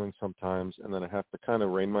struggling sometimes, and then I have to kind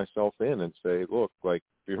of rein myself in and say, look, like,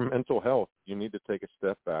 for your mental health, you need to take a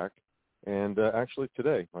step back. And actually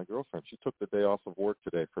today, my girlfriend, she took the day off of work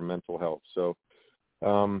today for mental health. So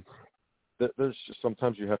there's just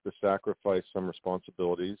sometimes you have to sacrifice some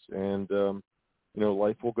responsibilities, and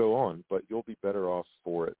life will go on, but you'll be better off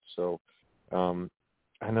for it. So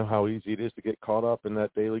I know how easy it is to get caught up in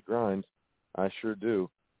that daily grind. I sure do.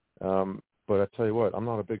 But I tell you what, I'm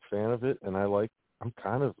not a big fan of it, and I'm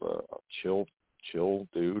kind of a chill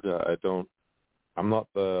dude. I'm not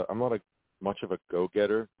much of a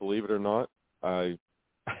go-getter, believe it or not. I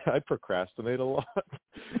procrastinate a lot,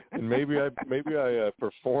 and maybe I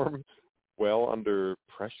perform well under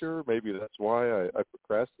pressure. Maybe that's why I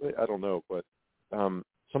procrastinate. I don't know, but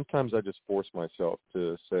sometimes I just force myself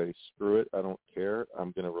to say, screw it, I don't care.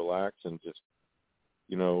 I'm going to relax and just,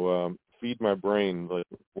 feed my brain, like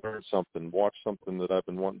learn something, watch something that I've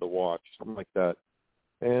been wanting to watch, something like that.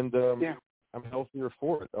 And I'm healthier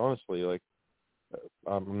for it, honestly. Like,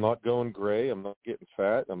 I'm not going gray. I'm not getting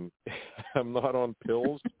fat. I'm not on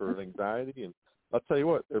pills for anxiety. And I'll tell you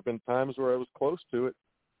what, there have been times where I was close to it,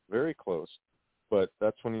 very close. But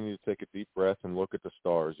that's when you need to take a deep breath and look at the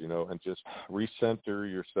stars, and just recenter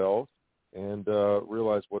yourself and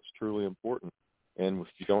realize what's truly important. And if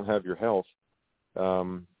you don't have your health,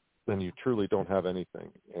 then you truly don't have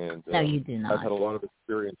anything. And no, you do not. I've had a lot of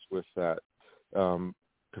experience with that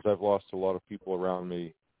because I've lost a lot of people around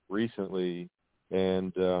me recently,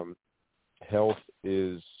 and health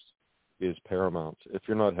is paramount. If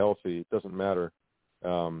you're not healthy, it doesn't matter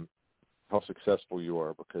how successful you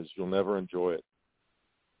are, because you'll never enjoy it.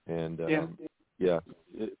 And it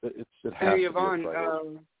has hey, to Yvonne, be a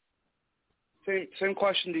priority. same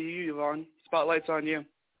question to you, Yvonne. Spotlight's on you.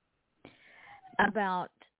 About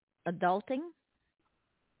adulting?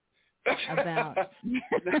 About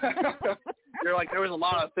You're like, there was a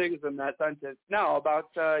lot of things in that sentence. No, about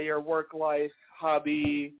your work life,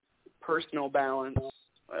 hobby, personal balance.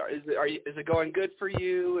 Is it going good for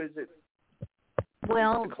you? Is it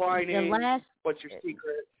declining? What's your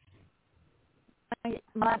secret?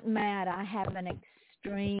 Like Matt, I have an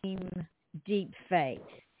extreme deep faith,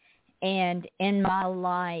 and in my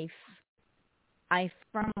life, I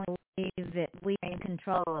firmly believe that we are in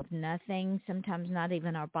control of nothing, sometimes not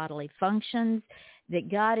even our bodily functions,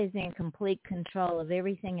 that God is in complete control of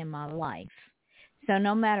everything in my life. So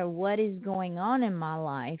no matter what is going on in my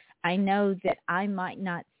life, I know that I might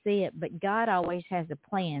not see it, but God always has a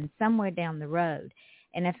plan somewhere down the road.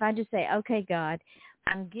 And if I just say, okay, God,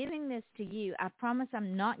 I'm giving this to you, I promise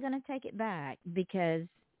I'm not going to take it back, because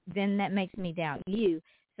then that makes me doubt you.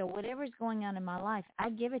 So whatever's going on in my life, I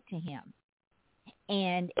give it to him.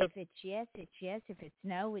 And if it's yes, it's yes. If it's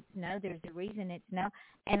no, it's no. There's a reason it's no.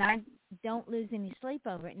 And I don't lose any sleep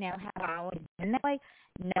over it. Now, have I always been that way?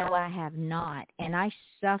 No, I have not. And I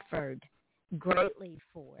suffered greatly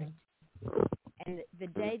for it. And the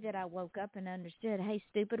day that I woke up and understood, hey,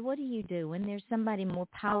 stupid, what do you do when there's somebody more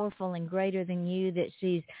powerful and greater than you that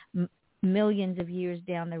sees millions of years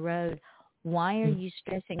down the road? Why are you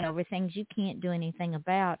stressing over things you can't do anything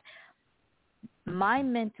about? My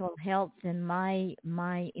mental health and my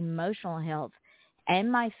emotional health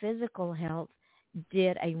and my physical health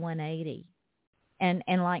did a 180. And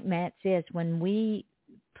like Matt says, when we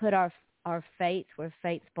put our faith where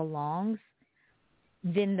faith belongs,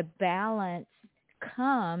 then the balance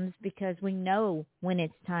comes, because we know when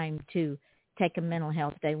it's time to take a mental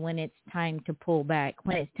health day, when it's time to pull back,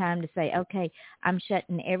 when it's time to say, okay, I'm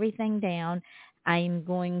shutting everything down. I'm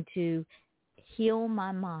going to heal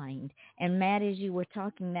my mind. And Matt, as you were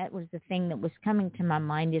talking, that was the thing that was coming to my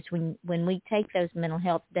mind, is when we take those mental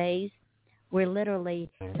health days, we're literally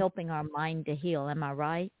helping our mind to heal. Am I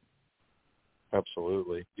right?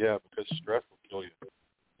 Absolutely. Yeah, because stress will kill you.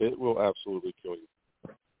 It will absolutely kill you.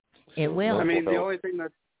 It will. I mean, the only thing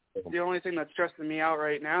that's stressing me out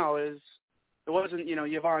right now is, it wasn't,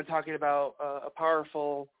 Yvonne talking about a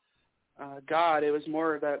powerful God. It was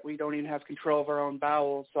more that we don't even have control of our own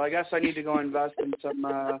bowels. So I guess I need to go invest in some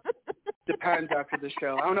Depends after the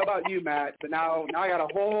show. I don't know about you, Matt, but now I got a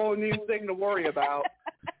whole new thing to worry about.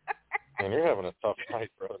 Man, you're having a tough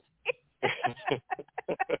night, bro.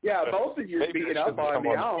 Yeah, both of you are beating up on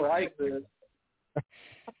me. I don't like this.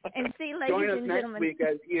 And see, ladies Join us and next gentlemen, week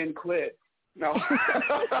as Ian quit. No.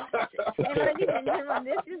 And ladies and gentlemen,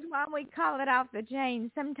 this is why we call it Off the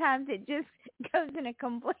Chain. Sometimes it just goes in a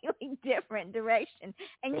completely different direction.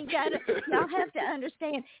 And y'all have to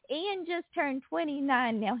understand, Ian just turned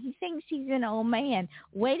 29 now. He thinks he's an old man.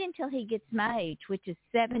 Wait until he gets my age, which is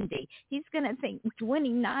 70. He's going to think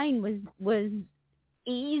 29 was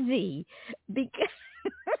easy, because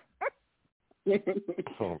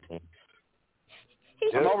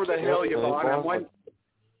I'm over the hill, Yvonne.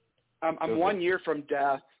 I'm 1 year from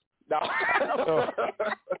death. No.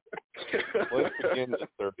 Life begins at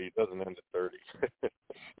 30, it doesn't end at 30.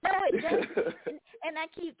 No, it doesn't. And I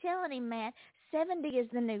keep telling him, Matt, 70 is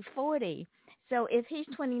the new 40. So if he's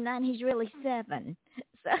 29, he's really 7.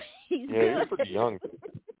 So he's good. Yeah, you're pretty young.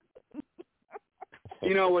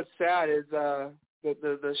 You know what's sad is the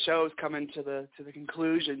show's coming to the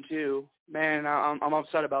conclusion too. Man, I'm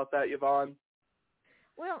upset about that, Yvonne.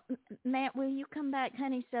 Well, Matt, will you come back,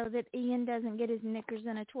 honey, so that Ian doesn't get his knickers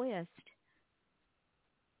in a twist?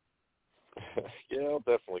 Yeah, I'll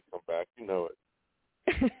definitely come back. You know it.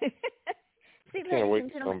 See, Can't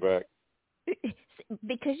wait to come back.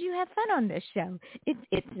 Because you have fun on this show.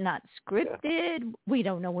 It's not scripted. Yeah. We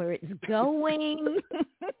don't know where it's going.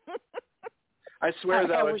 I swear,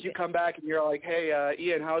 though, if you come back and you're like, hey,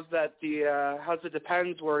 Ian, how's the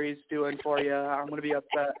Depends where he's doing for you, I'm going to be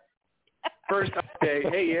upset. First update,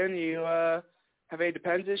 hey, Ian, you have any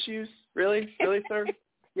Depends issues? Really? Really, sir?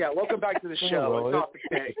 Yeah, welcome back to the show. It's off the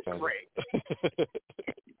case. Great.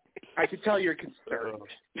 I can tell you're concerned.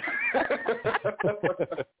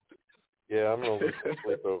 Yeah, I'm going to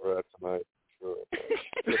sleep over that tonight. Sure.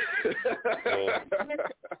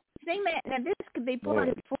 See, Matt, now this could be part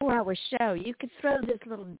of a 4-hour show. You could throw this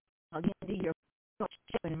little dog into your show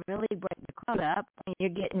and really break the crowd up when you're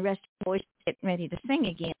getting rest of your voice, getting ready to sing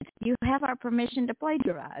again. You have our permission to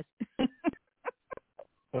plagiarize.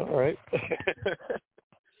 All right.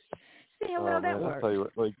 See how well that works. I'll tell you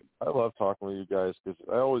what, I love talking with you guys because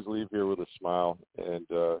I always leave here with a smile, and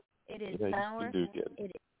it is you do get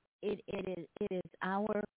it. It is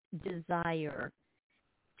our desire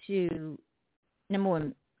to, number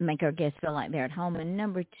one, make our guests feel like they're at home, and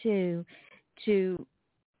number two, to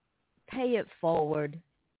pay it forward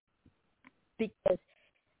because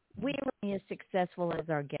we are only as successful as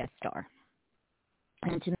our guests are.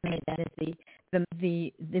 And to me, that is the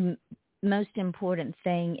most important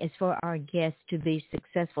thing is for our guests to be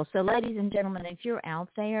successful. So, ladies and gentlemen, if you're out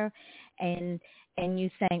there and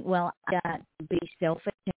you think, well, I got to be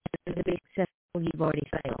selfish to be successful, you've already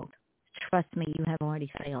failed. Trust me, you have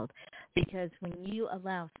already failed. Because when you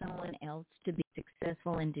allow someone else to be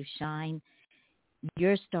successful and to shine,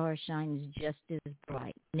 your star shines just as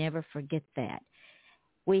bright. Never forget that.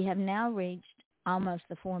 We have now reached almost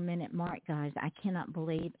the 4-minute mark, guys. I cannot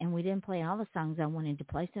believe, and we didn't play all the songs I wanted to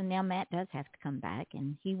play, so now Matt does have to come back,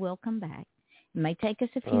 and he will come back. It may take us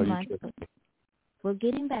a few months, but we'll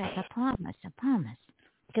get him back. I promise.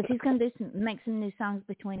 Because he's going to make some new songs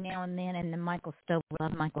between now and then, and then Michael Stover,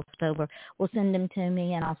 love Michael Stover, will send them to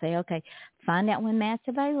me, and I'll say, okay, find out when Matt's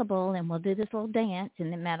available, and we'll do this little dance, and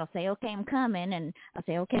then Matt will say, okay, I'm coming, and I'll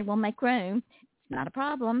say, okay, we'll make room. It's not a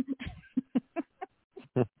problem.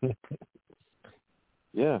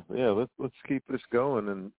 Yeah. Let's keep this going,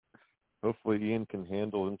 and hopefully Ian can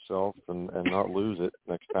handle himself and not lose it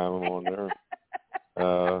next time I'm on there.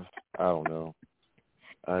 I don't know.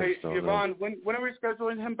 Hey, Yvonne, when are we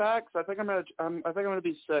scheduling him back? 'Cause I think I'm gonna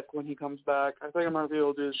be sick when he comes back. I think I'm gonna be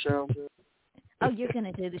able to do the show. Oh, you're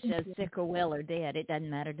gonna do the show sick or well or dead. It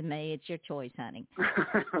doesn't matter to me. It's your choice, honey.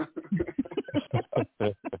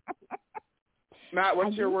 Matt,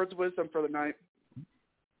 what's your words of wisdom for the night?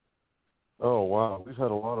 Oh, wow. We've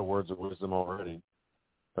had a lot of words of wisdom already.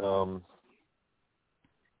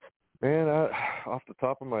 Man, off the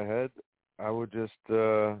top of my head, I would just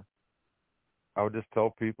tell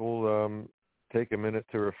people, take a minute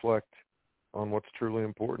to reflect on what's truly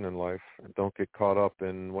important in life and don't get caught up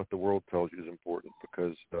in what the world tells you is important,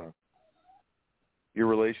 because your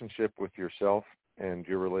relationship with yourself and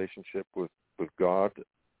your relationship with God,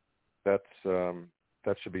 that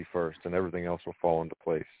should be first, and everything else will fall into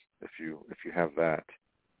place if you have that,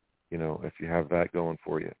 if you have that going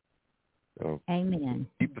for you. So amen.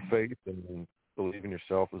 Keep the faith and believe in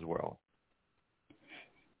yourself as well.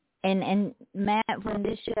 And Matt, when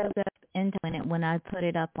this show goes into it, when I put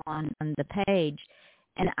it up on the page,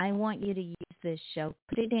 and I want you to use this show,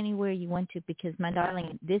 put it anywhere you want to, because, my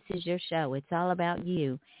darling, this is your show. It's all about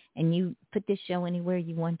you. And you put this show anywhere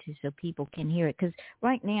you want to so people can hear it. Because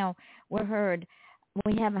right now we have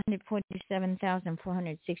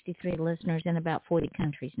 147,463 listeners in about 40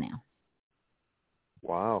 countries now.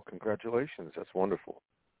 Wow, congratulations. That's wonderful.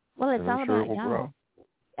 Well, it's all about y'all.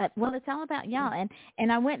 It's all about y'all.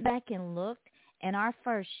 And I went back and looked, and our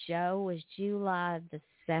first show was July the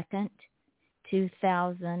 2nd,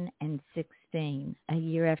 2016, a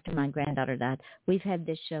year after my granddaughter died. We've had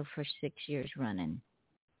this show for 6 years running.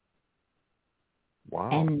 Wow.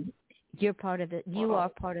 And you're part of it. You are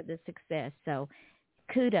part of the success. So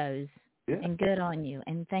kudos and good on you,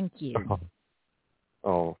 and thank you.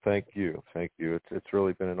 Oh, thank you. Thank you. It's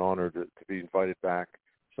really been an honor to be invited back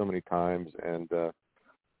so many times, and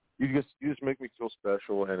you just make me feel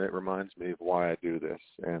special, and it reminds me of why I do this,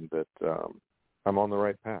 and that I'm on the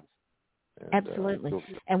right path. And, Absolutely.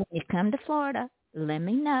 And when you come to Florida, let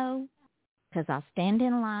me know, because I'll stand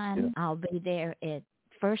in line. Yeah. I'll be there at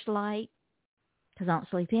first light, because I don't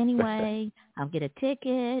sleep anyway. I'll get a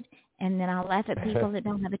ticket, and then I'll laugh at people that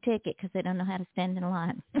don't have a ticket because they don't know how to stand in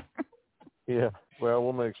line. Yeah. Well,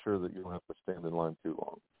 we'll make sure that you don't have to stand in line too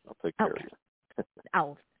long. I'll take care of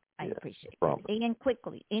you. I Yeah, appreciate promise. it. Ian,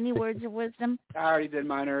 quickly, any words of wisdom? I already did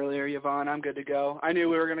mine earlier, Yvonne. I'm good to go. I knew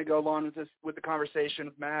we were going to go along with the conversation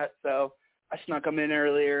with Matt, so I snuck him in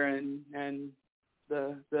earlier, and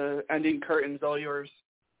the ending curtain's all yours.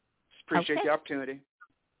 Just appreciate the opportunity.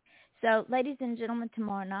 So, ladies and gentlemen,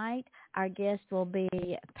 tomorrow night our guest will be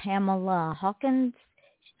Pamela Hopkins.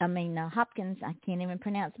 I can't even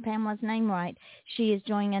pronounce Pamela's name right. She is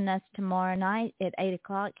joining us tomorrow night at 8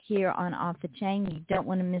 o'clock here on Off the Chain. You don't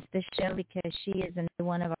want to miss this show because she is another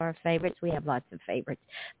one of our favorites. We have lots of favorites,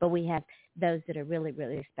 but we have those that are really,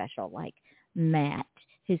 really special, like Matt,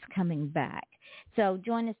 who's coming back. So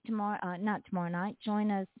join us not tomorrow night. Join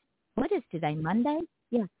us, what is today, Monday?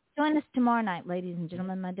 Yeah. Join us tomorrow night, ladies and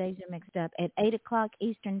gentlemen. My days are mixed up, at 8 o'clock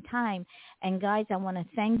Eastern Time. And, guys, I want to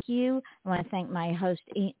thank you. I want to thank my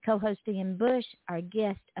co-host Ian Bush, our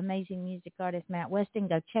guest, amazing music artist Matt Westin.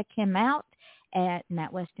 Go check him out at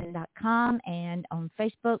mattwestin.com and on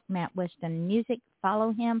Facebook, Matt Westin Music.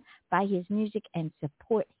 Follow him, buy his music, and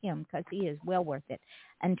support him because he is well worth it.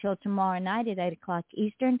 Until tomorrow night at 8 o'clock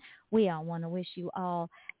Eastern, we all want to wish you all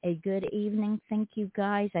a good evening. Thank you,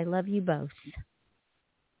 guys. I love you both.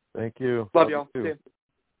 Thank you. Love y'all. You too.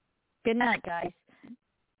 Good night, guys.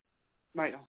 Night, y'all.